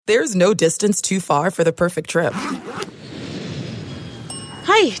There's no distance too far for the perfect trip.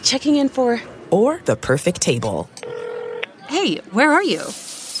 Hi, checking in for... Or the perfect table. Hey, where are you?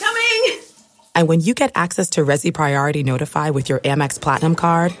 Coming! And when you get access to Resi Priority Notify with your Amex Platinum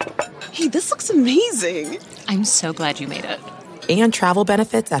card... Hey, this looks amazing. I'm so glad you made it. And travel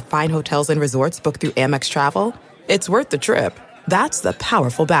benefits at fine hotels and resorts booked through Amex Travel, it's worth the trip. That's the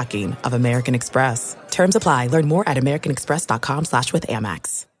powerful backing of American Express. Terms apply. Learn more at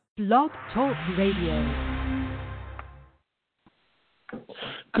americanexpress.com/withAmex. Blog Talk Radio.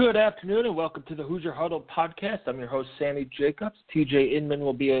 Good afternoon and welcome to the Hoosier Huddle podcast. I'm your host, Sammy Jacobs. TJ Inman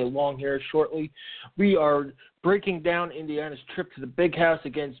will be along here shortly. We are breaking down Indiana's trip to the Big House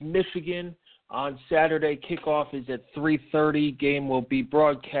against Michigan on Saturday. Kickoff is at 3:30. Game will be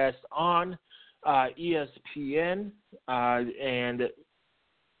broadcast on ESPN. And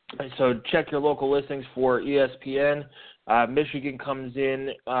so check your local listings for ESPN. Michigan comes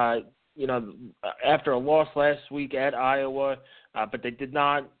in, after a loss last week at Iowa, but they did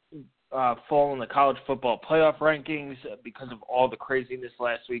not fall in the college football playoff rankings because of all the craziness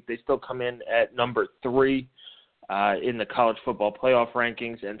last week. They still come in at number 3 in the college football playoff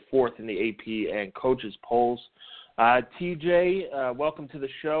rankings and 4th in the AP and coaches polls. TJ, welcome to the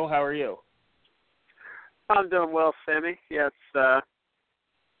show. How are you? I'm doing well, Sammy. Yeah, it's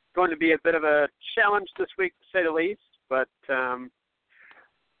going to be a bit of a challenge this week, to say the least, but I'm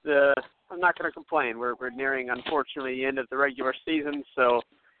not going to complain. We're nearing, unfortunately, the end of the regular season, so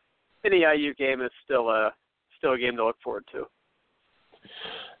any IU game is still a game to look forward to.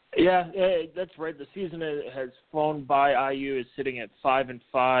 Yeah, that's right. The season has flown by. IU is sitting at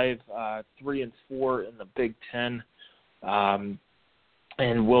 5-5, 3-4 in the Big Ten, and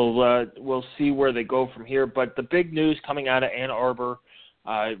we'll see where they go from here. But the big news coming out of Ann Arbor,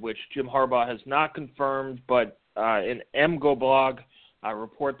 which Jim Harbaugh has not confirmed, but an MGO blog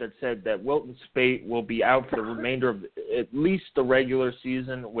report that said that Wilton Speight will be out for the remainder of at least the regular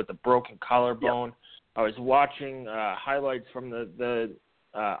season with a broken collarbone. Yep. I was watching highlights from the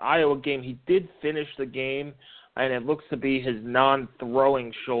Iowa game. He did finish the game, and it looks to be his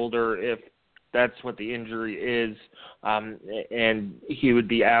non-throwing shoulder, if that's what the injury is, and he would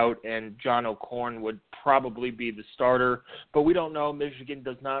be out, and John O'Korn would probably be the starter. But we don't know. Michigan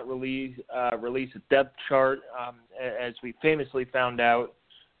does not release a depth chart, as we famously found out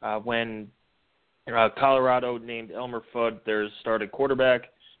when Colorado named Elmer Fudd their starting quarterback.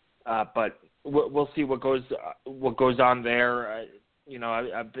 But we'll see what goes on there.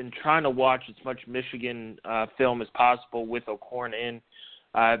 I've been trying to watch as much Michigan film as possible with O'Korn in.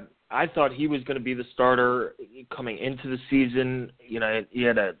 I thought he was going to be the starter coming into the season. He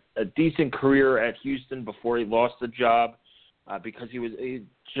had a decent career at Houston before he lost the job because his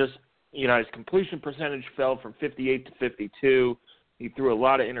completion percentage fell from 58 to 52. He threw a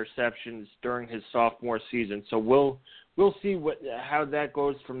lot of interceptions during his sophomore season. So we'll see how that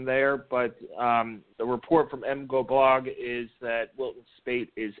goes from there. But the report from MGO blog is that Wilton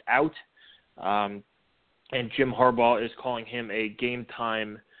Speight is out, and Jim Harbaugh is calling him a game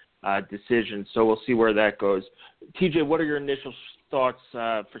time decision. So we'll see where that goes. TJ, what are your initial thoughts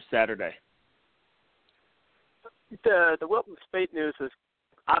for Saturday? The Wilton Speight news is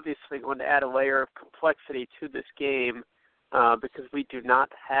obviously going to add a layer of complexity to this game because we do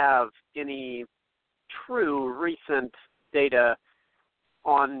not have any true recent data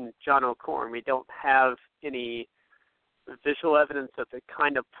on John O'Korn. We don't have any visual evidence of the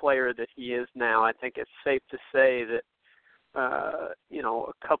kind of player that he is now. I think it's safe to say that a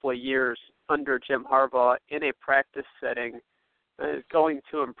couple of years under Jim Harbaugh in a practice setting is going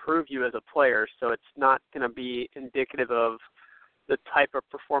to improve you as a player. So it's not going to be indicative of the type of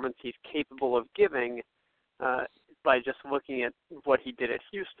performance he's capable of giving by just looking at what he did at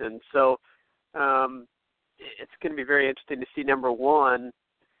Houston. So it's going to be very interesting to see, number one,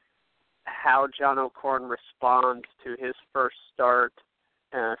 how John O'Korn responds to his first start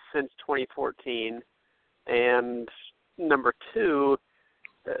since 2014, and number two,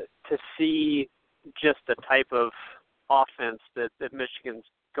 to see just the type of offense that Michigan's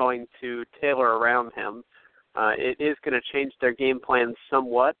going to tailor around him. It is going to change their game plan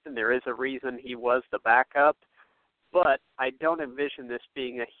somewhat, and there is a reason he was the backup, but I don't envision this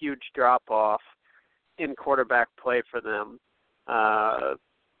being a huge drop-off in quarterback play for them. I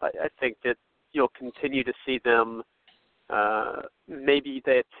think that you'll continue to see them, maybe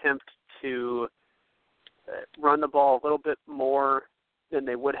they attempt to run the ball a little bit more than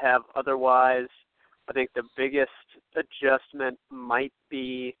they would have otherwise. I think the biggest adjustment might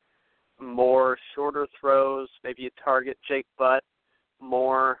be more shorter throws, maybe you target Jake Butt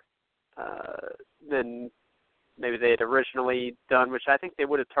more than maybe they had originally done, which I think they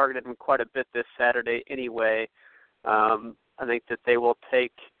would have targeted him quite a bit this Saturday anyway. I think that they will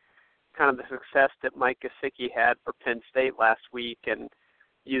take kind of the success that Mike Gesicki had for Penn State last week and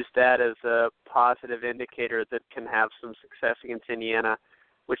use that as a positive indicator that can have some success against Indiana,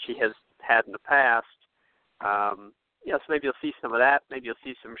 which he has had in the past. So maybe you'll see some of that. Maybe you'll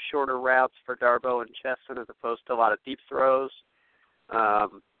see some shorter routes for Darboh and Chesson as opposed to a lot of deep throws.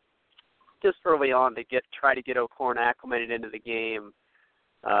 Just early on to try to get O'Korn acclimated into the game.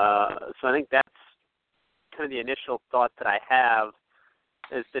 So I think that's kind of the initial thought that I have,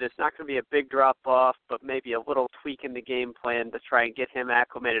 is that it's not going to be a big drop-off, but maybe a little tweak in the game plan to try and get him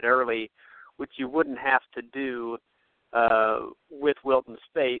acclimated early, which you wouldn't have to do with Wilton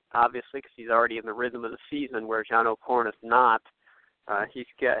Speight, obviously, because he's already in the rhythm of the season, where John O'Korn is not. He's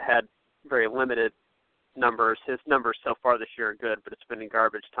had very limited numbers. His numbers so far this year are good, but it's been in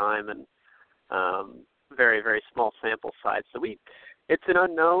garbage time and very, very small sample size. So it's an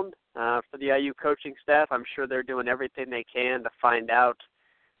unknown for the IU coaching staff. I'm sure they're doing everything they can to find out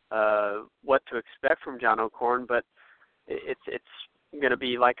what to expect from John O'Korn, but it's going to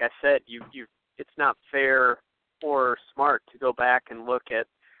be, like I said, it's not fair or smart to go back and look at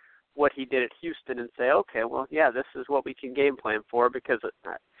what he did at Houston and say, okay, well, yeah, this is what we can game plan for, because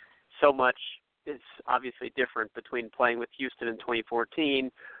so much is obviously different between playing with Houston in 2014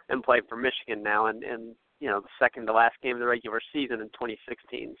 and playing for Michigan now, and the second to last game of the regular season in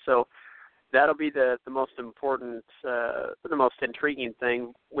 2016. So that'll be the most important, the most intriguing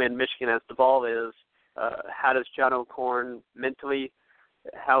thing when Michigan has the ball is how does John O'Korn mentally,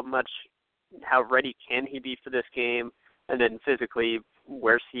 how ready can he be for this game, and then physically,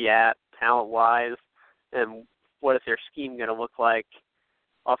 where's he at talent-wise, and what is their scheme going to look like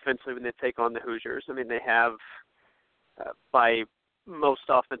offensively when they take on the Hoosiers. I mean, they have, by most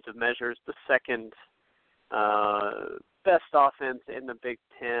offensive measures, the second best offense in the Big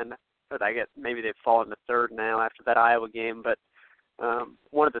Ten, but I guess maybe they've fallen to third now after that Iowa game, but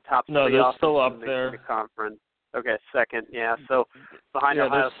one of the top three they're offenses still up in there. The conference. Okay, second, yeah. So behind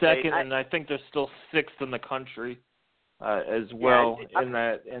Ohio they're State, second, and I think they're still sixth in the country as well. I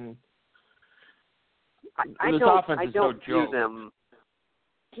don't view them.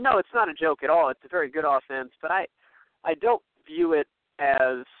 No, it's not a joke at all. It's a very good offense, but I don't view it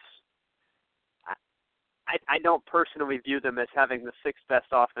as. I don't personally view them as having the sixth best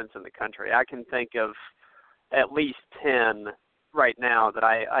offense in the country. I can think of at least 10 right now that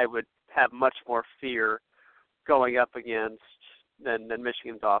I would have much more fear going up against than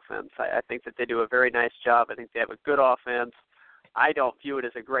Michigan's offense. I think that they do a very nice job. I think they have a good offense. I don't view it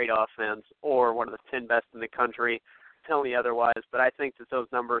as a great offense or one of the 10 best in the country. Tell me otherwise, but I think that those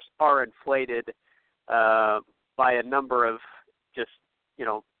numbers are inflated by a number of just,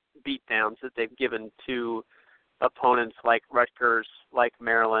 beatdowns that they've given to opponents like Rutgers, like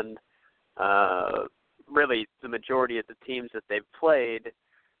Maryland. Really, the majority of the teams that they've played,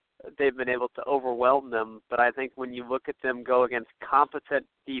 they've been able to overwhelm them. But I think when you look at them go against competent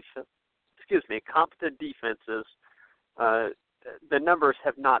defenses, the numbers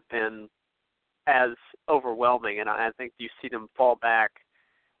have not been as overwhelming, and I think you see them fall back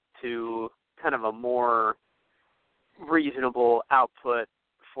to kind of a more reasonable output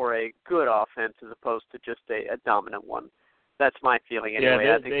for a good offense as opposed to just a dominant one. That's my feeling anyway.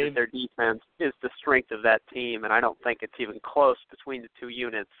 Yeah, I think that their defense is the strength of that team, and I don't think it's even close between the two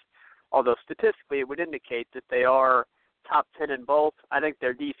units. Although statistically it would indicate that they are top 10 in both. I think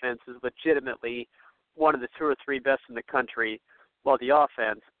their defense is legitimately one of the 2 or 3 best in the country, while the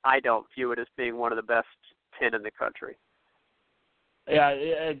offense, I don't view it as being one of the best 10 in the country. Yeah,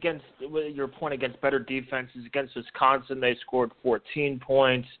 against your point, against better defenses, against Wisconsin, they scored 14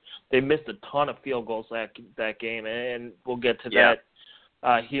 points. They missed a ton of field goals that game, and we'll get to that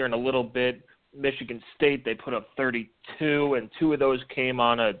here in a little bit. Michigan State, they put up 32, and 2 of those came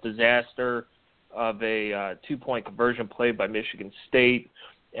on a disaster of a 2-point conversion play by Michigan State,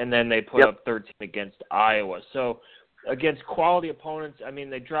 and then they put up 13 against Iowa. So against quality opponents, I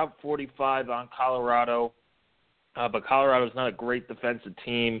mean, they dropped 45 on Colorado. But Colorado's not a great defensive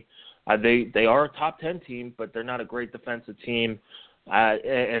team. They are a top 10 team, but they're not a great defensive team.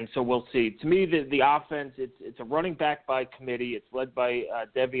 And so we'll see. To me, the offense, it's a running back by committee. It's led by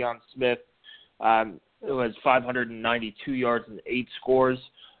Devion Smith, who has 592 yards and 8 scores.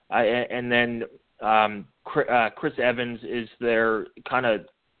 And then Chris Evans is their kind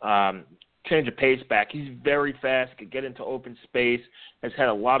of change of pace back. He's very fast, could get into open space, has had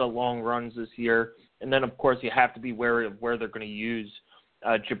a lot of long runs this year. And then, of course, you have to be wary of where they're going to use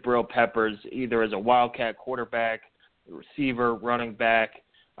Jabril Peppers, either as a wildcat quarterback, receiver, running back.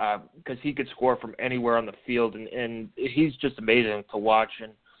 because he could score from anywhere on the field, and he's just amazing to watch.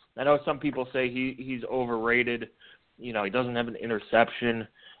 And I know some people say he's overrated. He doesn't have an interception.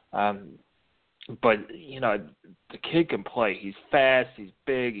 But, the kid can play. He's fast, he's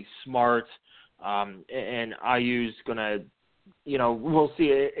big, he's smart, and IU's going to, we'll see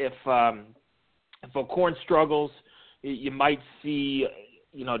if O'Korn struggles, you might see,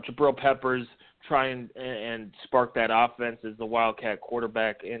 Jabril Peppers try and spark that offense as the Wildcat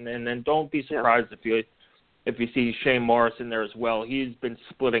quarterback. And then don't be surprised if you see Shane Morris in there as well. He's been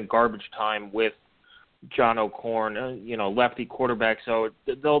splitting garbage time with John O'Korn, lefty quarterback. So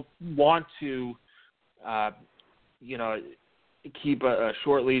they'll want to, keep a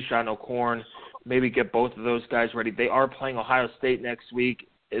short leash on O'Korn, maybe get both of those guys ready. They are playing Ohio State next week.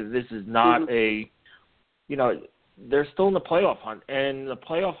 This is not they're still in the playoff hunt, and the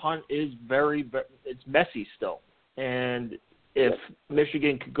playoff hunt is it's messy still. And if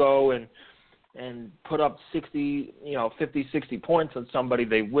Michigan could go and put up 50, 60 points on somebody,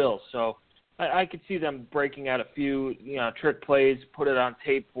 they will. So I could see them breaking out a few, trick plays, put it on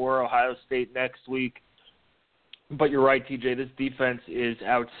tape for Ohio State next week. But you're right, TJ, this defense is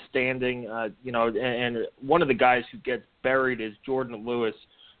outstanding, and one of the guys who gets buried is Jordan Lewis,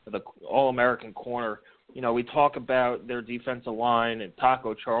 the All-American corner. We talk about their defensive line and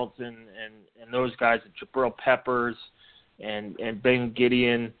Taco Charlton and those guys, Jabril Peppers and Ben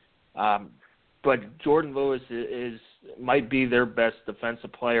Gideon. But Jordan Lewis might be their best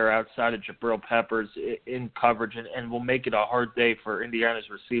defensive player outside of Jabril Peppers in coverage, and will make it a hard day for Indiana's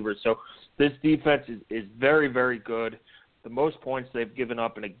receivers. So this defense is very, very good. The most points they've given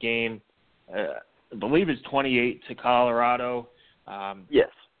up in a game, I believe, is 28 to Colorado. Yes.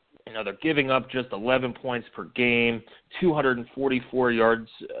 They're giving up just 11 points per game, 244 yards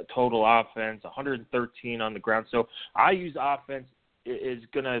total offense, 113 on the ground. So IU's offense is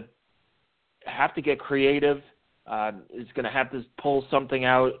going to have to get creative. Is going to have to pull something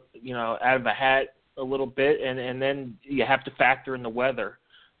out, out of a hat a little bit, and then you have to factor in the weather.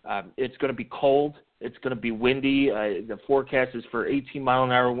 It's going to be cold. It's going to be windy. The forecast is for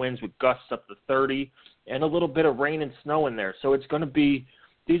 18-mile-an-hour winds with gusts up to 30, and a little bit of rain and snow in there. So it's going to be –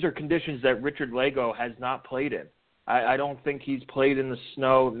 these are conditions that Richard Lago has not played in. I don't think he's played in the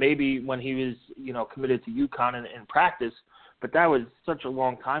snow, maybe when he was, committed to UConn in practice, but that was such a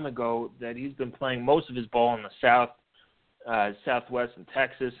long time ago that he's been playing most of his ball in the Southwest and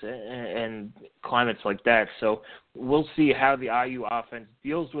Texas and climates like that. So we'll see how the IU offense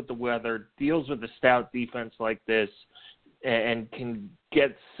deals with the weather, deals with a stout defense like this, and can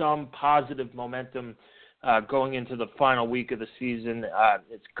get some positive momentum going into the final week of the season.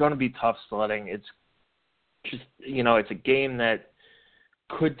 It's going to be tough sledding. It's just, it's a game that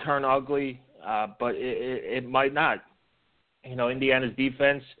could turn ugly, but it might not. Indiana's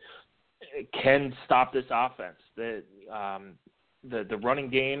defense can stop this offense. The running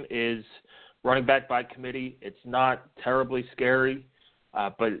game is running back by committee. It's not terribly scary,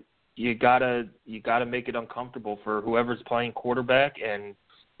 but you gotta make it uncomfortable for whoever's playing quarterback. And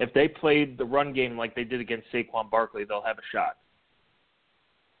if they played the run game like they did against Saquon Barkley, they'll have a shot.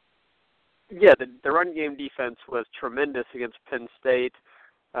 Yeah, the run game defense was tremendous against Penn State.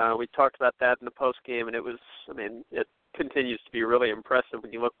 We talked about that in the post game, and it continues to be really impressive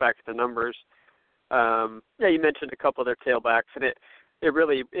when you look back at the numbers. You mentioned a couple of their tailbacks, and it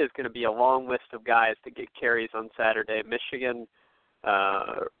really is going to be a long list of guys to get carries on Saturday. Michigan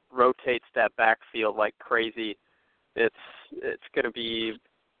rotates that backfield like crazy. It's going to be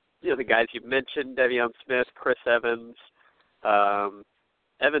the guys you mentioned, Devion Smith, Chris Evans.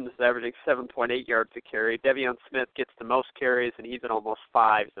 Evans is averaging 7.8 yards a carry. Devion Smith gets the most carries, and he's at almost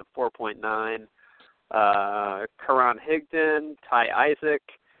 5, so 4.9. Karan Higdon, Ty Isaac,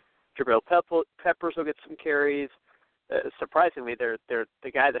 Jabril Peppers will get some carries. Surprisingly, they're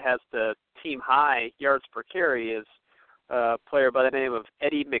the guy that has the team high yards per carry is a player by the name of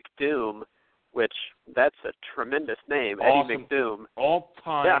Eddie McDoom, which that's a tremendous name, awesome. Eddie McDoom.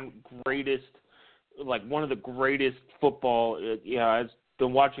 All-time greatest, like one of the greatest football. I've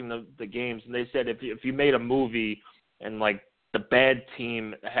been watching the games, and they said if you made a movie and like the bad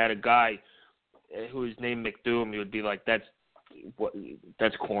team had a guy who is named McDoom, you would be like,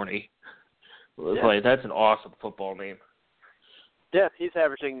 that's corny. Yeah. Like, that's an awesome football name. Yeah, he's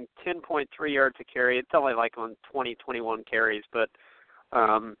averaging 10.3 yards a carry. It's only like on 21 carries, but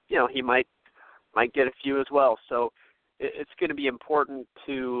he might get a few as well. So it's going to be important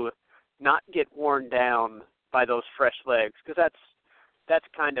to not get worn down by those fresh legs, because that's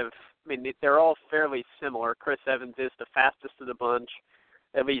kind of, they're all fairly similar. Chris Evans is the fastest of the bunch,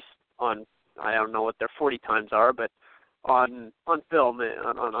 at least on, I don't know what their 40 times are, but on film,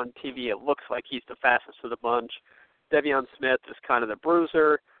 on TV, it looks like he's the fastest of the bunch. Devion Smith is kind of the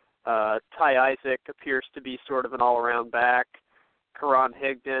bruiser. Ty Isaac appears to be sort of an all-around back. Karan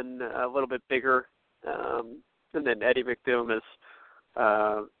Higdon, a little bit bigger. And then Eddie McDoom is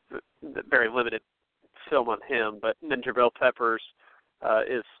very limited film on him. But then Jabril Peppers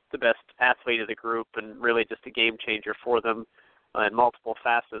is the best athlete of the group and really just a game changer for them in multiple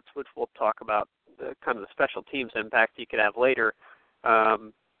facets, which we'll talk about, kind of the special teams impact he could have later.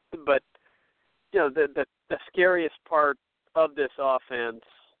 But, you know, the scariest part of this offense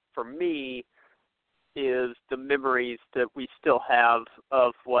for me is the memories that we still have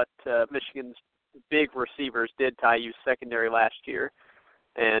of what Michigan's big receivers did to IU's secondary last year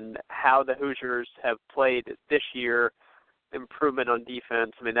and how the Hoosiers have played this year, improvement on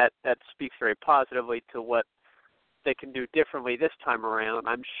defense. I mean, that speaks very positively to what they can do differently this time around.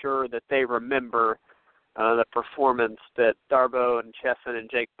 I'm sure that they remember the performance that Darboh and Chesson and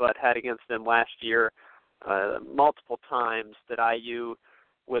Jake Butt had against them last year, multiple times that IU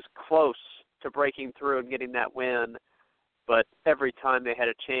was close to breaking through and getting that win, but every time they had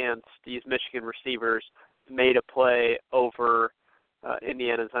a chance, these Michigan receivers made a play over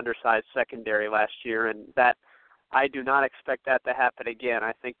Indiana's undersized secondary last year, and that I do not expect that to happen again.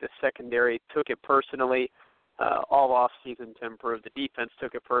 I think the secondary took it personally all off season to improve. The defense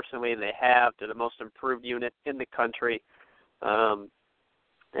took it personally, and they have. They're the most improved unit in the country, and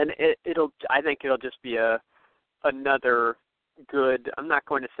I think it'll just be another good. I'm not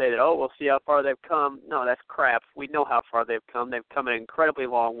going to say that, oh, we'll see how far they've come. No, that's crap. We know how far they've come. They've come an incredibly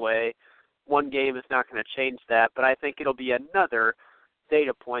long way. One game is not going to change that, but I think it'll be another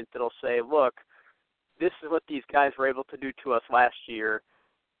data point that'll say, look, this is what these guys were able to do to us last year.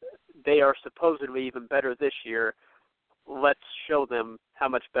 They are supposedly even better this year. Let's show them how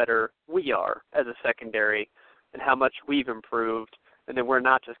much better we are as a secondary and how much we've improved, and then we're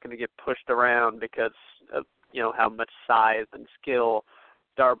not just going to get pushed around because of, you know, how much size and skill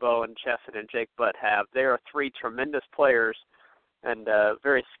Darboh and Chesson and Jake Butt have. They are three tremendous players and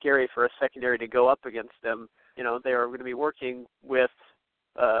very scary for a secondary to go up against them. You know, they are going to be working with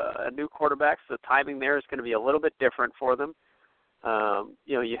a new quarterback, so the timing there is going to be a little bit different for them.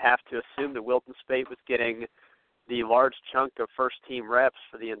 You know, you have to assume that Wilton Speight was getting the large chunk of first-team reps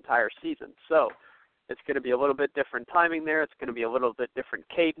for the entire season. So it's going to be a little bit different timing there. It's going to be a little bit different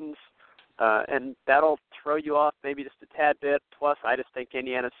cadence. And that'll throw you off maybe just a tad bit. Plus, I just think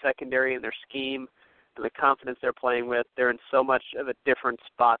Indiana's secondary and their scheme and the confidence they're playing with, they're in so much of a different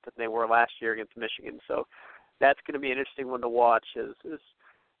spot than they were last year against Michigan. So that's going to be an interesting one to watch is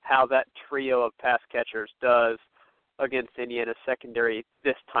how that trio of pass catchers does against Indiana's secondary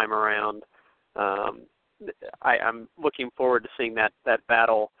this time around. I'm looking forward to seeing that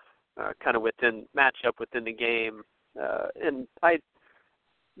battle kind of matchup within the game. And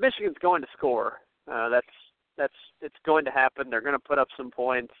Michigan's going to score. It's going to happen. They're going to put up some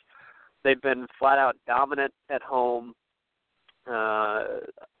points. They've been flat out dominant at home.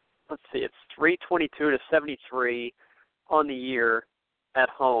 Let's see, it's 322-73 on the year at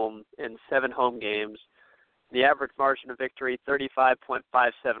home in 7 home games. The average margin of victory, 35.57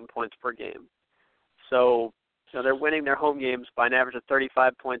 points per game. So they're winning their home games by an average of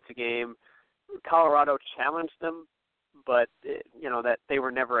 35 points a game. Colorado challenged them, but that they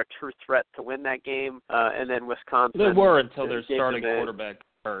were never a true threat to win that game. And then Wisconsin. They were until their starting quarterback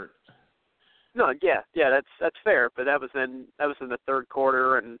hurt. No, yeah, that's fair. But that was in the third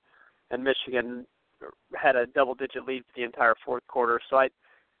quarter, and Michigan had a double-digit lead for the entire fourth quarter. So I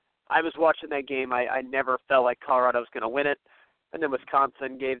was watching that game. I never felt like Colorado was going to win it. And then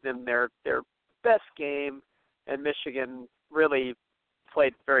Wisconsin gave them their best game, and Michigan really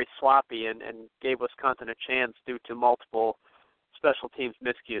played very sloppy and gave Wisconsin a chance due to multiple special teams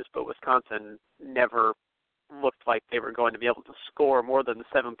miscues. But Wisconsin never looked like they were going to be able to score more than the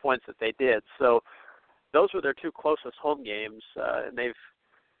 7 points that they did. So those were their 2 closest home games, and they've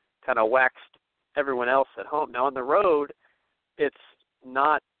kind of waxed everyone else at home. Now on the road, it's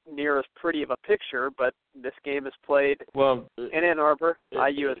not near as pretty of a picture, but this game is played in Ann Arbor.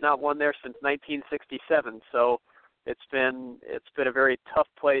 IU has not won there since 1967, so it's been a very tough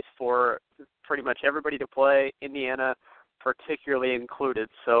place for pretty much everybody to play, Indiana particularly included.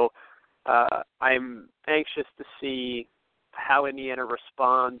 So I'm anxious to see how Indiana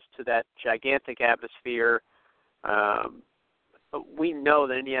responds to that gigantic atmosphere. We know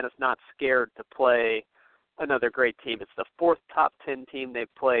that Indiana's not scared to play another great team. It's the 4th top 10 team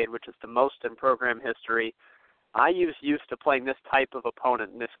they've played, which is the most in program history. IU's used to playing this type of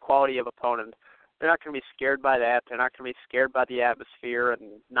opponent and this quality of opponent. they're not going to be scared by that. They're not going to be scared by the atmosphere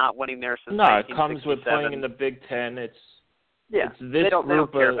and not winning there since No, it comes 1967. with playing in the Big Ten. It's this they don't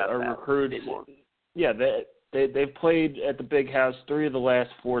care about of that recruits. anymore. Yeah, they've played at the Big House 3 of the last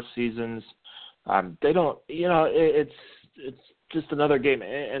 4 seasons. They don't, it's just another game.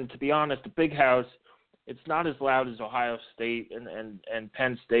 And to be honest, the Big House, it's not as loud as Ohio State and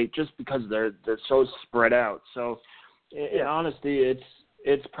Penn State just because they're so spread out. So, in honesty,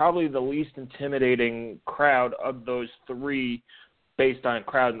 it's probably the least intimidating crowd of those 3 based on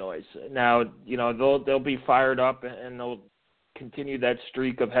crowd noise. Now, they'll be fired up and they'll continue that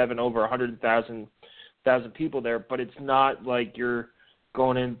streak of having over 100,000 people there, but it's not like you're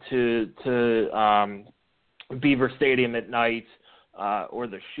going into Beaver Stadium at night or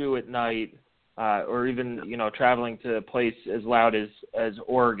the Shoe at night or even traveling to a place as loud as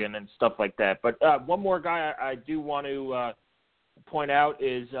Oregon and stuff like that. But one more guy I do want to point out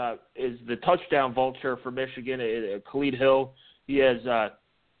is the touchdown vulture for Michigan, Khalid Hill. He has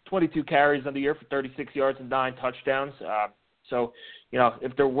 22 carries on the year for 36 yards and 9 touchdowns. So,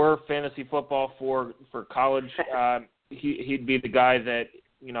 if there were fantasy football for college, he'd be the guy that,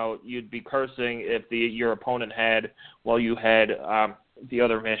 you'd be cursing if your opponent had while you had the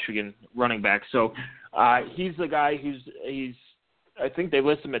other Michigan running back. So he's the guy he's I think they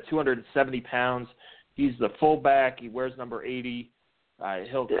list him at 270 pounds. He's the fullback. He wears number 80.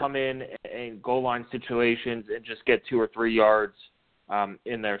 He'll come in goal line situations and just get 2 or 3 yards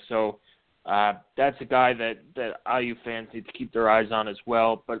in there. So that's a guy that IU fans need to keep their eyes on as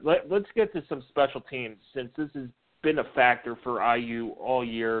well. But let's get to some special teams, since this has been a factor for IU all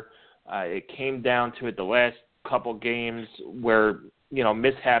year. It came down to it the last couple games where,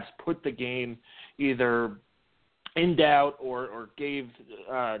 mishaps put the game either in doubt or gave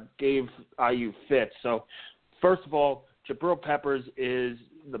IU fits. So, first of all, Jabril Peppers is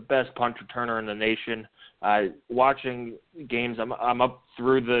the best punt returner in the nation. Watching games, I'm up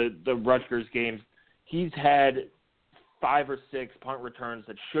through the Rutgers games. He's had 5 or 6 punt returns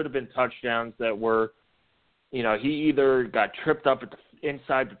that should have been touchdowns that were, he either got tripped up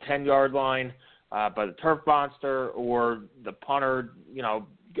inside the 10-yard line by the turf monster, or the punter,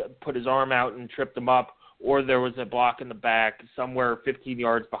 put his arm out and tripped him up, or there was a block in the back somewhere 15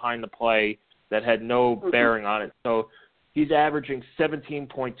 yards behind the play that had no bearing on it. So he's averaging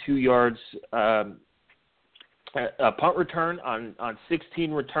 17.2 yards a punt return on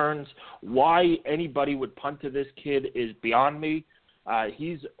 16 returns. Why anybody would punt to this kid is beyond me.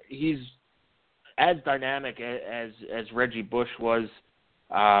 He's as dynamic as Reggie Bush was,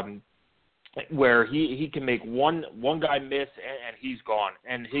 where he can make one guy miss and he's gone.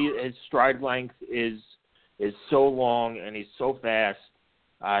 And his stride length is so long and he's so fast.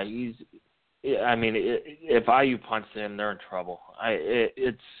 If IU punts him, they're in trouble.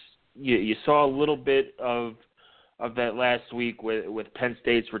 You saw a little bit of that last week with Penn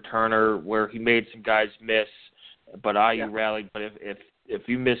State's returner, where he made some guys miss, but IU rallied. But if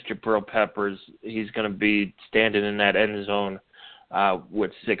you miss Jabril Peppers, he's going to be standing in that end zone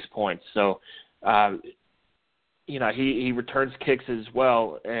with 6 points. So, he returns kicks as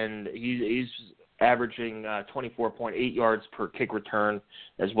well, and he's averaging 24.8 yards per kick return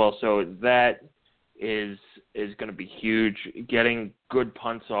as well. So that is going to be huge. Getting good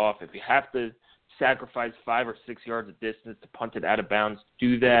punts off. If you have to sacrifice 5 or 6 yards of distance to punt it out of bounds,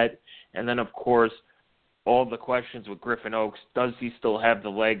 do that. And then, of course, all the questions with Griffin Oaks. Does he still have the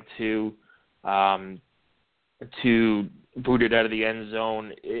leg to boot it out of the end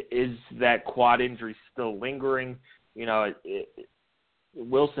zone? Is that quad injury still lingering?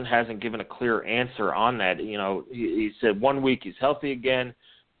 Wilson hasn't given a clear answer on that. He said 1 week he's healthy again.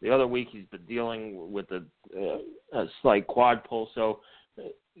 The other week he's been dealing with a slight quad pull. So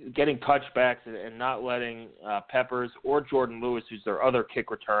getting touchbacks and not letting Peppers or Jordan Lewis, who's their other kick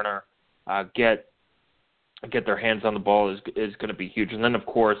returner, get their hands on the ball is going to be huge. And then, of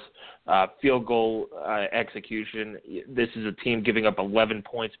course, field goal execution. This is a team giving up 11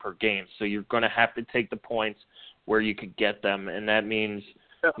 points per game, so you're going to have to take the points where you could get them, and that means,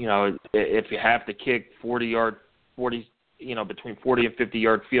 if you have to kick between 40 and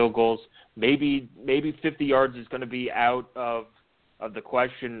 50-yard field goals, maybe 50 yards is going to be out of the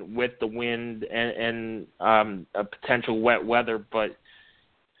question with the wind and a potential wet weather, but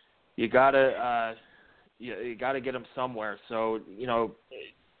you gotta get them somewhere. So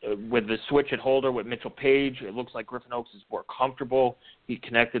with the switch at holder with Mitchell Page, it looks like Griffin Oaks is more comfortable. He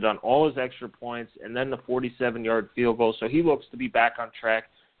connected on all his extra points, and then the 47-yard field goal. So he looks to be back on track.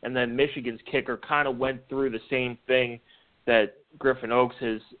 And then Michigan's kicker kind of went through the same thing that Griffin Oaks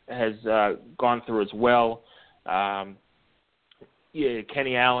has gone through as well.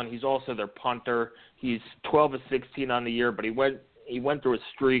 Kenny Allen. He's also their punter. He's 12 of 16 on the year, but he went through a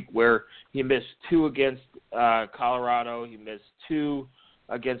streak where he missed 2 against Colorado. He missed 2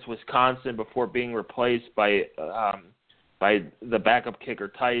 against Wisconsin before being replaced by the backup kicker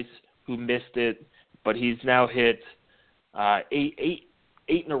Tice, who missed it. But he's now hit 8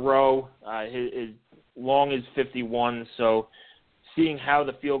 in a row. His long is 51. So seeing how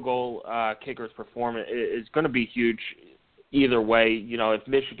the field goal kickers perform is going to be huge either way. If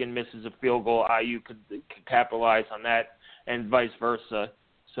Michigan misses a field goal, IU could capitalize on that, and vice versa.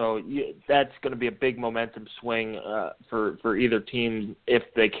 So that's going to be a big momentum swing for either team if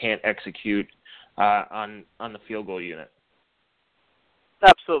they can't execute on the field goal unit.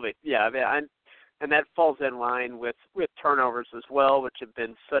 Absolutely, yeah. And that falls in line with turnovers as well, which have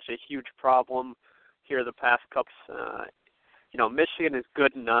been such a huge problem here the past couple. Michigan is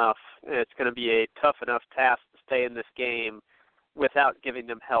good enough, and it's going to be a tough enough task to stay in this game without giving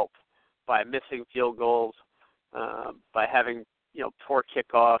them help by missing field goals, by having poor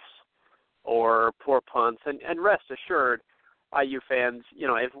kickoffs or poor punts. And rest assured, IU fans,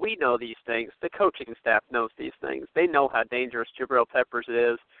 if we know these things, the coaching staff knows these things. They know how dangerous Jabril Peppers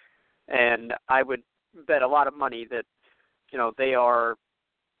is, and I would bet a lot of money that, they are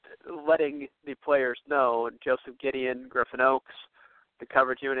letting the players know, Joseph Gideon, Griffin Oaks, the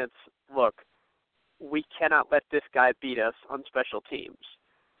coverage units, look, we cannot let this guy beat us on special teams.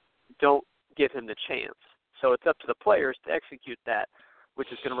 Don't give him the chance. So it's up to the players to execute that,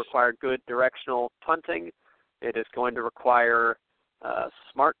 which is going to require good directional punting. It is going to require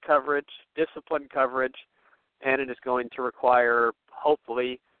smart coverage, disciplined coverage, and it is going to require,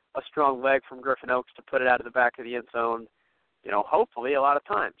 hopefully, a strong leg from Griffin Oaks to put it out of the back of the end zone, hopefully a lot of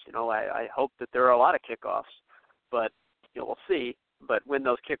times. I hope that there are a lot of kickoffs, but we'll see. But when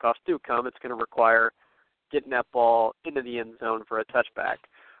those kickoffs do come, it's going to require getting that ball into the end zone for a touchback,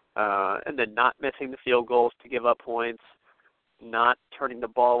 and then not missing the field goals to give up points, not turning the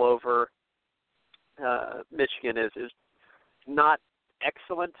ball over. Michigan is not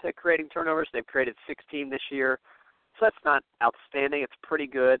excellent at creating turnovers. They've created 16 this year, so that's not outstanding. It's pretty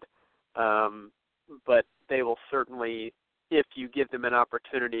good, but they will certainly, if you give them an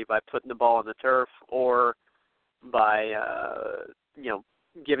opportunity by putting the ball on the turf or by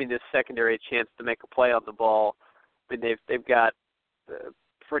giving this secondary a chance to make a play on the ball. I mean, they've got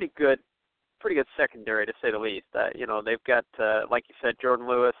pretty good secondary, to say the least. They've got, like you said, Jordan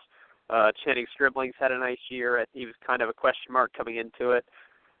Lewis, Channing Scribling's had a nice year. He was kind of a question mark coming into it.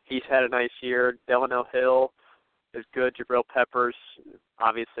 He's had a nice year. Delano Hill is good. Jabril Peppers,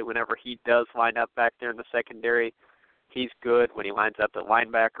 obviously, whenever he does line up back there in the secondary, he's good. When he lines up at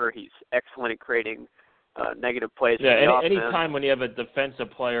linebacker, he's excellent at creating negative plays. Yeah, any time when you have a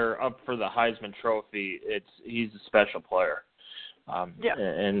defensive player up for the Heisman Trophy, he's a special player.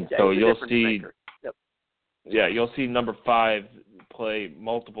 So you'll see. Yep. Yeah, you'll see number 5 play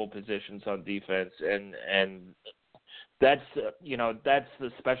multiple positions on defense, and that's that's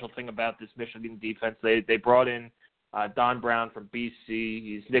the special thing about this Michigan defense. They brought in Don Brown from BC.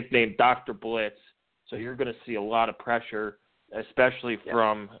 He's nicknamed Dr. Blitz, so you're going to see a lot of pressure, especially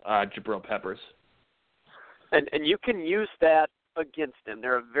from Jabril Peppers. And you can use that against them.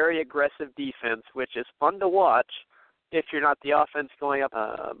 They're a very aggressive defense, which is fun to watch if you're not the offense going up.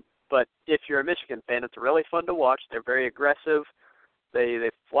 But if you're a Michigan fan, it's really fun to watch. They're very aggressive. They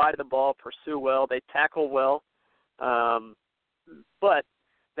fly to the ball, pursue well, they tackle well. But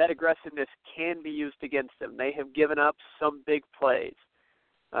that aggressiveness can be used against them. They have given up some big plays.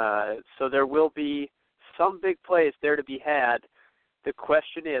 So there will be some big plays there to be had. The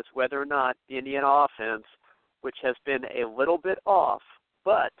question is whether or not the Indiana offense, which has been a little bit off,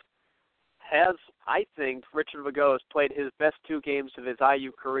 but I think Richard Vago has played his best 2 games of his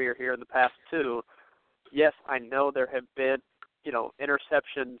IU career here in the past 2. Yes, I know there have been,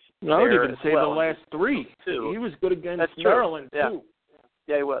 interceptions. No, I would even say well. the last 3. Two. He was good against That's Maryland, true. too.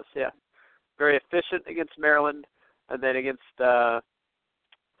 Yeah, he was, yeah. Very efficient against Maryland, and then against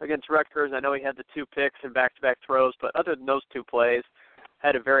Rutgers, I know he had the 2 picks and back-to-back throws, but other than those 2 plays,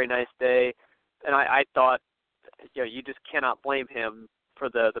 had a very nice day. And I thought, you just cannot blame him for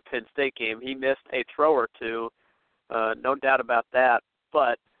the Penn State game. He missed a throw or 2, no doubt about that.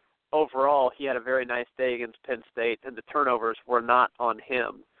 But overall, he had a very nice day against Penn State, and the turnovers were not on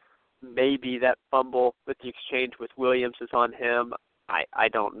him. Maybe that fumble with the exchange with Williams is on him. I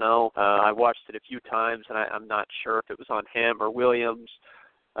don't know. I watched it a few times, and I'm not sure if it was on him or Williams.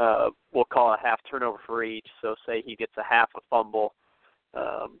 We'll call a half turnover for each, so say he gets a half a fumble.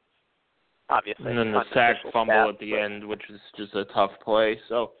 Obviously. And then the sack fumble at the end, which is just a tough play.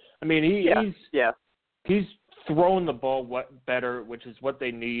 So, I mean, he's throwing the ball better, which is what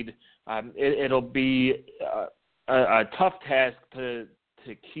they need. It'll be a tough task to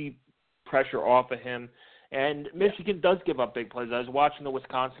keep pressure off of him. And Michigan does give up big plays. I was watching the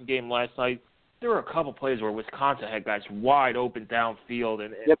Wisconsin game last night. There were a couple plays where Wisconsin had guys wide open downfield,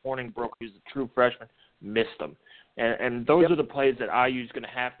 and Horningbrook, who's a true freshman, missed them. And those are the plays that IU's going to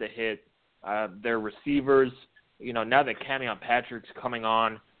have to hit. Their receivers, now that Camion Patrick's coming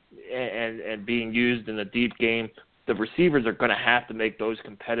on and being used in the deep game, the receivers are going to have to make those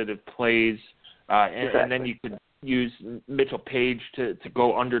competitive plays. And then you could use Mitchell Page to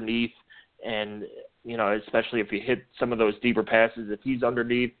go underneath, and especially if you hit some of those deeper passes, if he's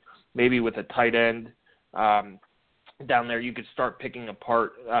underneath, maybe with a tight end down there, you could start picking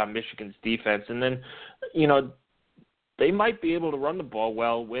apart Michigan's defense. And then, they might be able to run the ball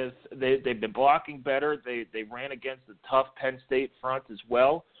well with they've been blocking better. They ran against the tough Penn State front as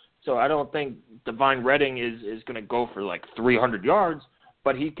well. So I don't think Divine Redding is going to go for like 300 yards,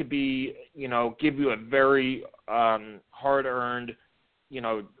 but he could be, give you a very hard-earned,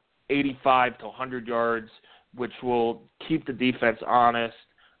 85 to 100 yards, which will keep the defense honest.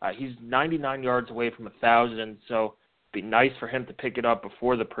 He's 99 yards away from 1,000, so it'd be nice for him to pick it up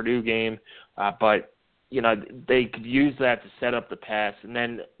before the Purdue game. But, they could use that to set up the pass and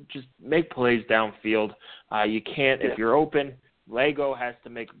then just make plays downfield. You can't, if you're open, Lego has to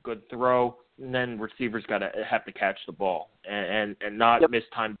make a good throw, and then receivers have to catch the ball and not miss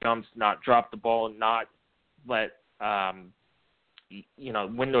time jumps, not drop the ball, and not let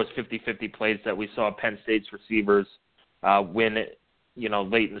win those 50-50 plays that we saw Penn State's receivers win it,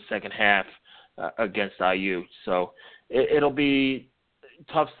 late in the second half against IU. So it'll be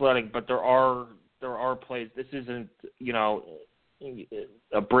tough sledding, but there are plays. This isn't,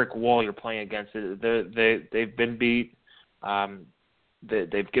 a brick wall you're playing against. They've been beat.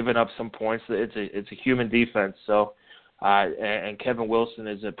 They've given up some points. It's a human defense. So, and Kevin Wilson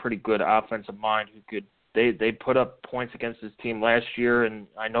is a pretty good offensive mind who could. They put up points against his team last year, and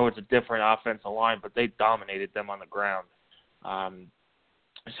I know it's a different offensive line, but they dominated them on the ground.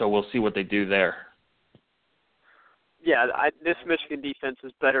 So we'll see what they do there. Yeah, this Michigan defense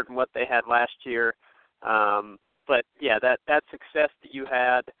is better than what they had last year. But yeah, that success that you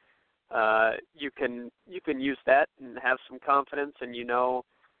had, you can use that and have some confidence, and you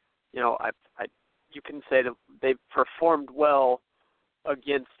can say that they've performed well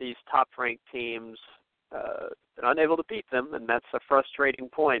against these top-ranked teams. They're unable to beat them, and that's a frustrating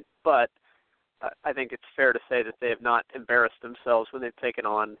point. But I think it's fair to say that they have not embarrassed themselves when they've taken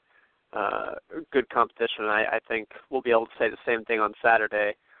on good competition. I think we'll be able to say the same thing on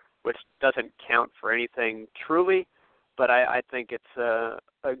Saturday, which doesn't count for anything truly, but I think it's a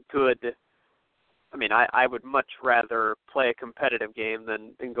good – I would much rather play a competitive game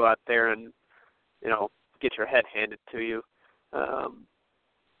than go out there and, get your head handed to you.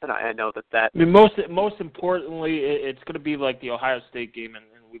 And I know that most importantly, it's going to be like the Ohio State game, and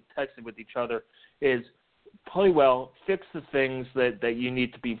we've texted with each other, is play well, fix the things that you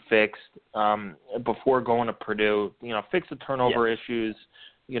need to be fixed before going to Purdue. Fix the turnover issues.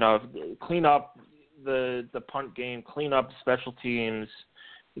 Clean up the punt game, clean up special teams,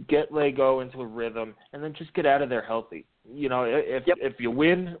 get Lego into a rhythm, and then just get out of there healthy. If you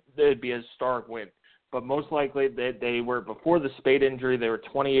win, it'd be a stark win. But most likely they were, before the Spade injury, they were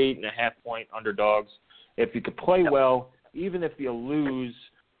 28.5-point underdogs. If you could play well, even if you lose,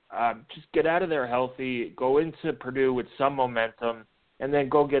 just get out of there healthy, go into Purdue with some momentum, and then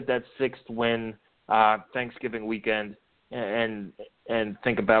go get that 6th win Thanksgiving weekend and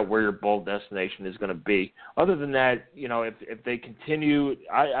think about where your bowl destination is going to be. Other than that, if they continue,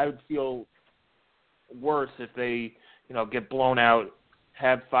 I would feel worse if they, get blown out,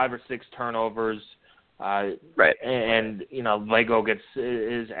 have 5 or 6 turnovers, right, and Lego gets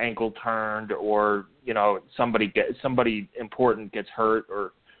his ankle turned, or somebody important gets hurt,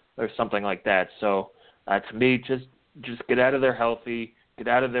 or something like that. So to me, just get out of there healthy, get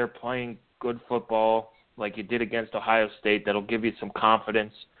out of there playing good football like you did against Ohio State. That'll give you some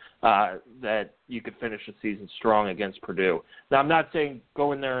confidence that you could finish the season strong against Purdue. Now, I'm not saying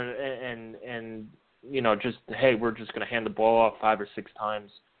go in there and just, hey, we're just going to hand the ball off 5 or 6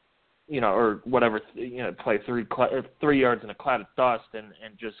 times, or whatever, play 3 yards in a cloud of dust and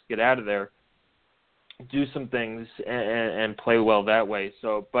just get out of there. Do some things and play well that way.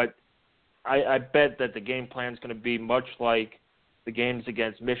 So, but I bet that the game plan is going to be much like the games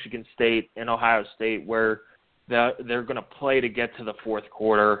against Michigan State and Ohio State, where they're going to play to get to the fourth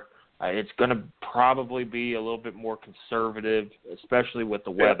quarter. It's going to probably be a little bit more conservative, especially with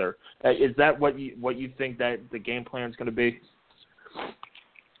the weather. Is that what you think that the game plan is going to be?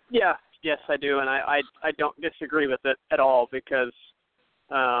 Yeah, Yes, I do, and I don't disagree with it at all because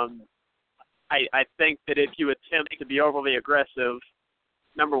I think that if you attempt to be overly aggressive,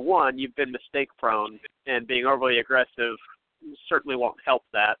 number one, you've been mistake prone, and being overly aggressive certainly won't help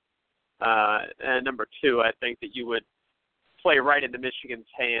that. And number two, I think that you would play right into Michigan's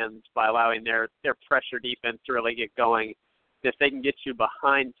hands by allowing their pressure defense to really get going. If they can get you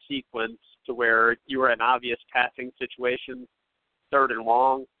behind sequence to where you are in obvious passing situations, 3rd and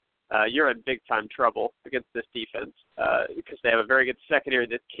long, you're in big-time trouble against this defense because they have a very good secondary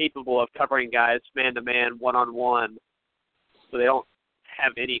that's capable of covering guys man-to-man, one-on-one, so they don't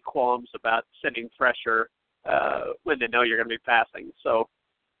have any qualms about sending pressure when they know you're going to be passing. So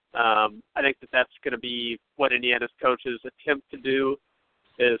I think that that's going to be what Indiana's coaches attempt to do,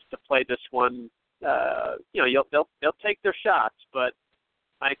 is to play this one. They'll take their shots, but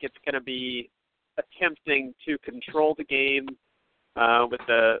I think it's going to be attempting to control the game with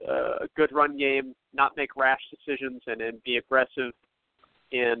a good run game, not make rash decisions, and then be aggressive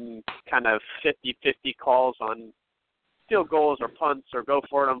in kind of 50-50 calls on field goals or punts or go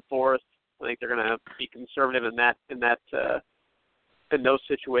for it on 4th. I think they're going to be conservative in those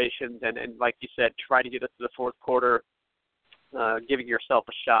situations, and like you said, try to get us to the 4th quarter, giving yourself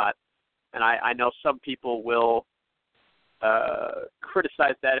a shot. And I know some people will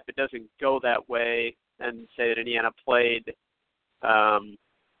criticize that if it doesn't go that way, and say that Indiana played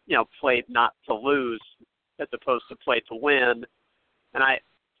not to lose as opposed to play to win. And I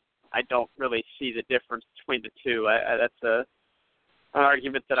don't really see the difference between the two. That's an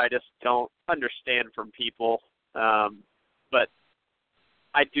argument that I just don't understand from people. But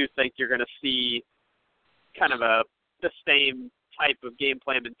I do think you're going to see kind of the same type of game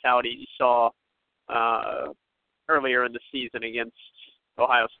plan mentality you saw earlier in the season against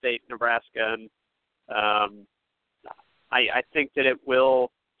Ohio State, Nebraska, and I think that it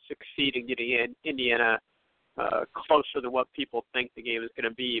will succeed in getting Indiana closer than what people think the game is going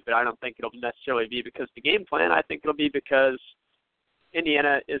to be, but I don't think it'll necessarily be because of the game plan. I think it'll be because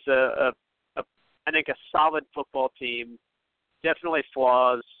Indiana is I think a solid football team, definitely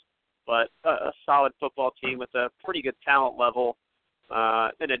flaws, but a solid football team with a pretty good talent level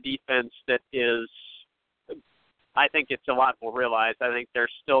and a defense that is, I think it's a lot more realized. I think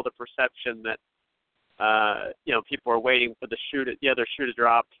there's still the perception that people are waiting for the other shoe to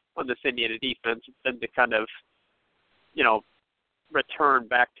drop on this Indiana defense, and to kind of, return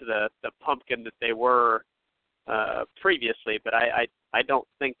back to the pumpkin that they were previously. But I don't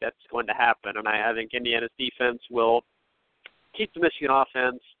think that's going to happen, and I think Indiana's defense will keep the Michigan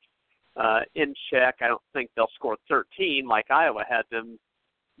offense in check. I don't think they'll score 13 like Iowa had them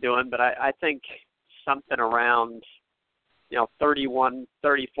doing, but I think something around 31,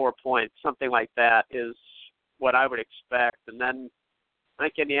 34 points, something like that is what I would expect. And then I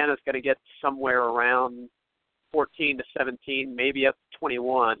think Indiana's going to get somewhere around 14 to 17, maybe up to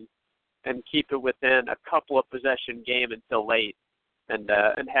 21, and keep it within a couple of possession game until late, and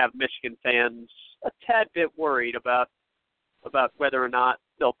have Michigan fans a tad bit worried about whether or not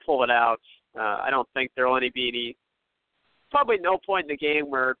they'll pull it out. I don't think there'll probably no point in the game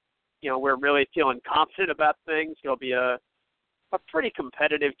where we're really feeling confident about things. It'll be a pretty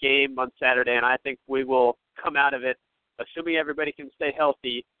competitive game on Saturday, and I think we will come out of it, assuming everybody can stay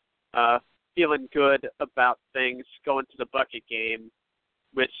healthy, feeling good about things going to the bucket game,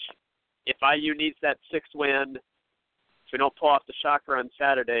 which if IU needs that 6th win, if we don't pull off the shocker on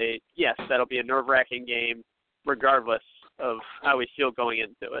Saturday, yes, that'll be a nerve-wracking game regardless of how we feel going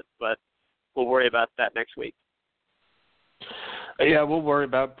into it, but we'll worry about that next week. Yeah, we'll worry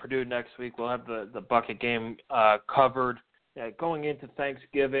about Purdue next week. We'll have the bucket game covered going into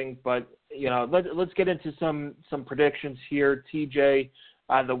Thanksgiving. But let's get into some predictions here. TJ,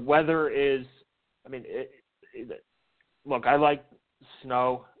 the weather is. Look, I like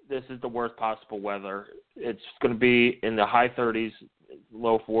snow. This is the worst possible weather. It's going to be in the high 30s,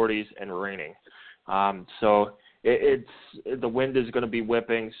 low 40s, and raining. So it's the wind is going to be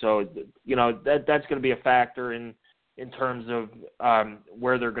whipping. So that's going to be a factor in terms of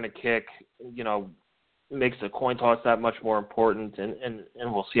where they're going to kick. Makes the coin toss that much more important, and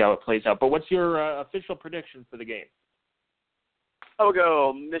we'll see how it plays out. But what's your official prediction for the game? I'll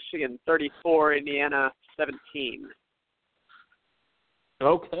go Michigan 34, Indiana 17.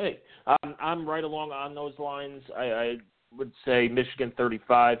 Okay. I'm right along on those lines. I would say Michigan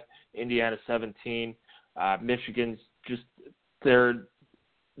 35, Indiana 17. Michigan's they're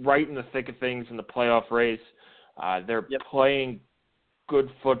right in the thick of things in the playoff race. They're playing good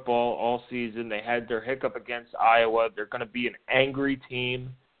football all season. They had their hiccup against Iowa. They're going to be an angry team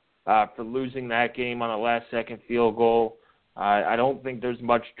for losing that game on a last-second field goal. I don't think there's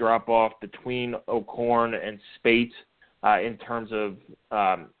much drop-off between O'Korn and Spate in terms of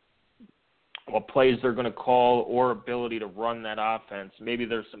what plays they're going to call or ability to run that offense. Maybe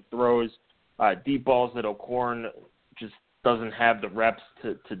there's some throws, deep balls that O'Korn just doesn't have the reps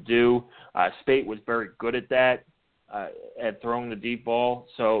to do. Spate was very good at that, at throwing the deep ball.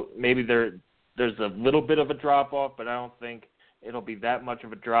 So maybe there's a little bit of a drop-off, but I don't think it'll be that much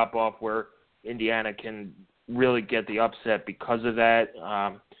of a drop-off where Indiana can really get the upset because of that.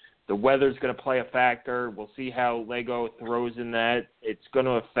 The weather's going to play a factor. We'll see how Lego throws in that. It's going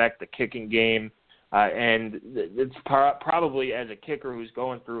to affect the kicking game. And it's probably, as a kicker who's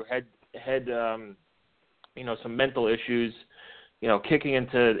going through some mental issues, kicking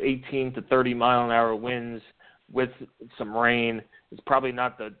into 18 to 30 mile an hour winds with some rain is probably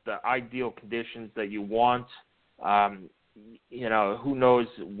not the ideal conditions that you want. Who knows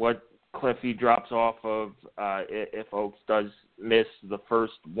what cliff he drops off of if Oaks does miss the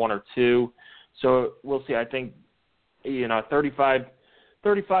first one or two. So we'll see. I think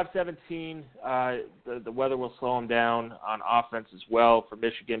 35-17, the weather will slow him down on offense as well for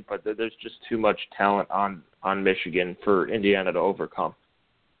Michigan, but there's just too much talent on Michigan for Indiana to overcome.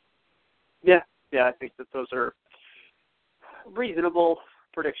 Yeah, I think that those are reasonable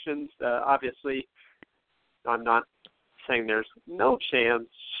predictions. Obviously, I'm not saying there's no chance,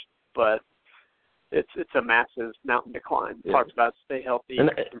 but it's a massive mountain to climb. Yeah. Talked about stay healthy,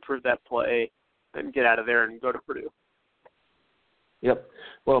 improve that play, and get out of there and go to Purdue. Yep.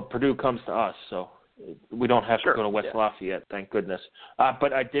 Well, Purdue comes to us, so we don't have to go to West Lafayette, thank goodness.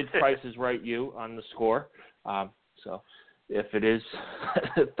 But I did Price is Right you on the score. So if it is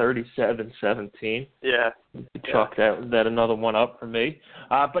 37-17, chalk that another one up for me.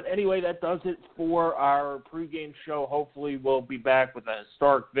 But anyway, that does it for our pregame show. Hopefully we'll be back with a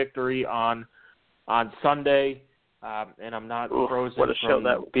historic victory on Sunday. And I'm not frozen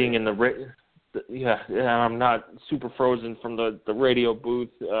from being in I'm not super frozen from the radio booth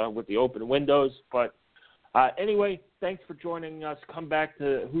with the open windows. But anyway, thanks for joining us. Come back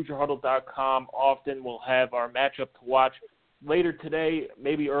to HoosierHuddle.com often. We'll have our matchup to watch later today,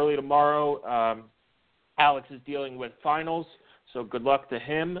 maybe early tomorrow. Alex is dealing with finals, so good luck to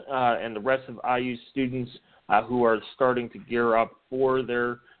him and the rest of IU students who are starting to gear up for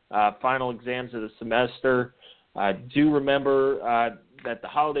their final exams of the semester. Do remember that the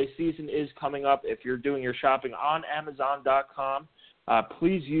holiday season is coming up. If you're doing your shopping on Amazon.com,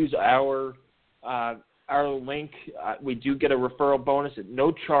 please use our link. We do get a referral bonus at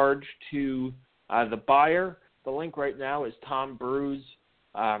no charge to the buyer. The link right now is Tom Brew's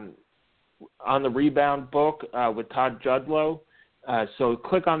On the Rebound book with Todd Judlow. So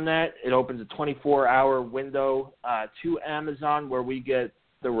click on that. It opens a 24-hour window to Amazon where we get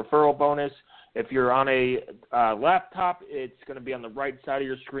the referral bonus. If you're on a laptop, it's going to be on the right side of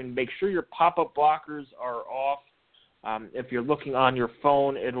your screen. Make sure your pop-up blockers are off. If you're looking on your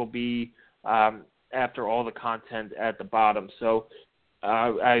phone, it'll be after all the content at the bottom. So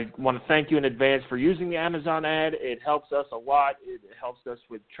I want to thank you in advance for using the Amazon ad. It helps us a lot. It helps us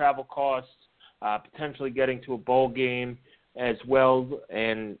with travel costs, potentially getting to a bowl game as well.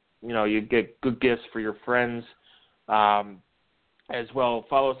 And, you get good gifts for your friends as well.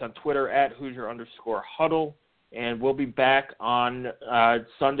 Follow us on Twitter at Hoosier_Huddle. And we'll be back on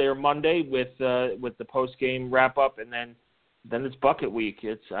Sunday or Monday with the post-game wrap-up. And then it's bucket week.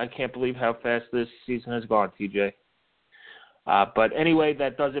 I can't believe how fast this season has gone, TJ. But anyway,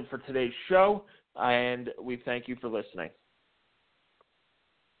 that does it for today's show, and we thank you for listening.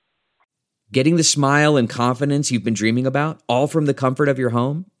 Getting the smile and confidence you've been dreaming about, all from the comfort of your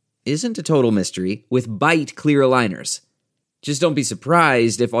home, isn't a total mystery with Byte clear aligners. Just don't be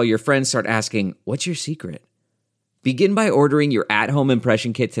surprised if all your friends start asking, "What's your secret?" Begin by ordering your at-home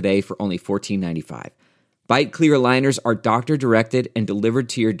impression kit today for only $14.95. Byte clear aligners are doctor-directed and delivered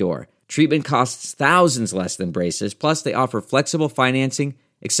to your door. Treatment costs thousands less than braces, plus they offer flexible financing,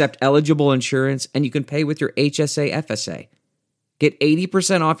 accept eligible insurance, and you can pay with your HSA FSA. Get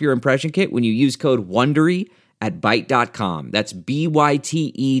 80% off your impression kit when you use code WONDERY at Byte.com. That's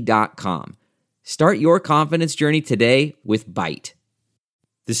BYTE.com. Start your confidence journey today with Byte.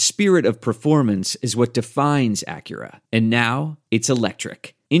 The spirit of performance is what defines Acura, and now it's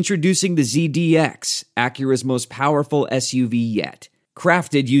electric. Introducing the ZDX, Acura's most powerful SUV yet.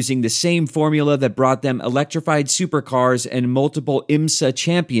 Crafted using the same formula that brought them electrified supercars and multiple IMSA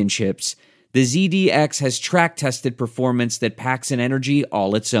championships, the ZDX has track-tested performance that packs an energy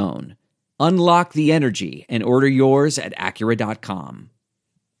all its own. Unlock the energy and order yours at Acura.com.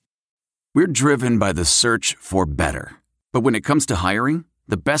 We're driven by the search for better. But when it comes to hiring,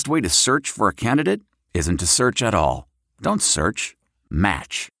 the best way to search for a candidate isn't to search at all. Don't search.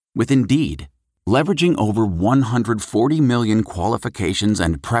 Match with Indeed. Leveraging over 140 million qualifications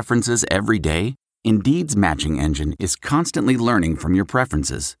and preferences every day, Indeed's matching engine is constantly learning from your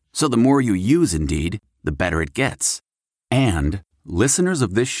preferences. So the more you use Indeed, the better it gets. And listeners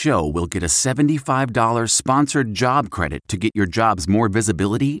of this show will get a $75 sponsored job credit to get your jobs more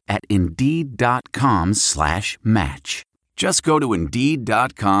visibility at Indeed.com/match. Just go to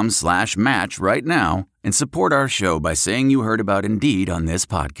Indeed.com/match right now and support our show by saying you heard about Indeed on this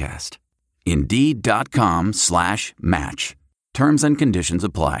podcast. Indeed.com/match. Terms and conditions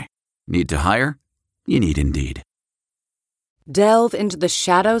apply. Need to hire? You need Indeed. Delve into the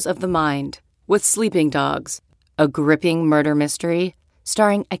shadows of the mind with Sleeping Dogs, a gripping murder mystery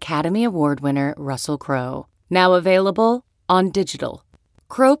starring Academy Award winner Russell Crowe. Now available on digital.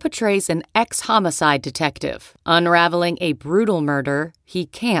 Crowe portrays an ex-homicide detective unraveling a brutal murder he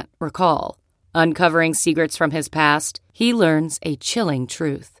can't recall. Uncovering secrets from his past, he learns a chilling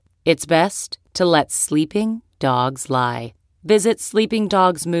truth. It's best to let sleeping dogs lie. Visit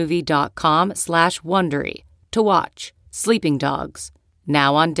sleepingdogsmovie.com/Wondery to watch Sleeping Dogs,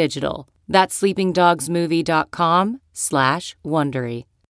 now on digital. That's sleepingdogsmovie.com/Wondery.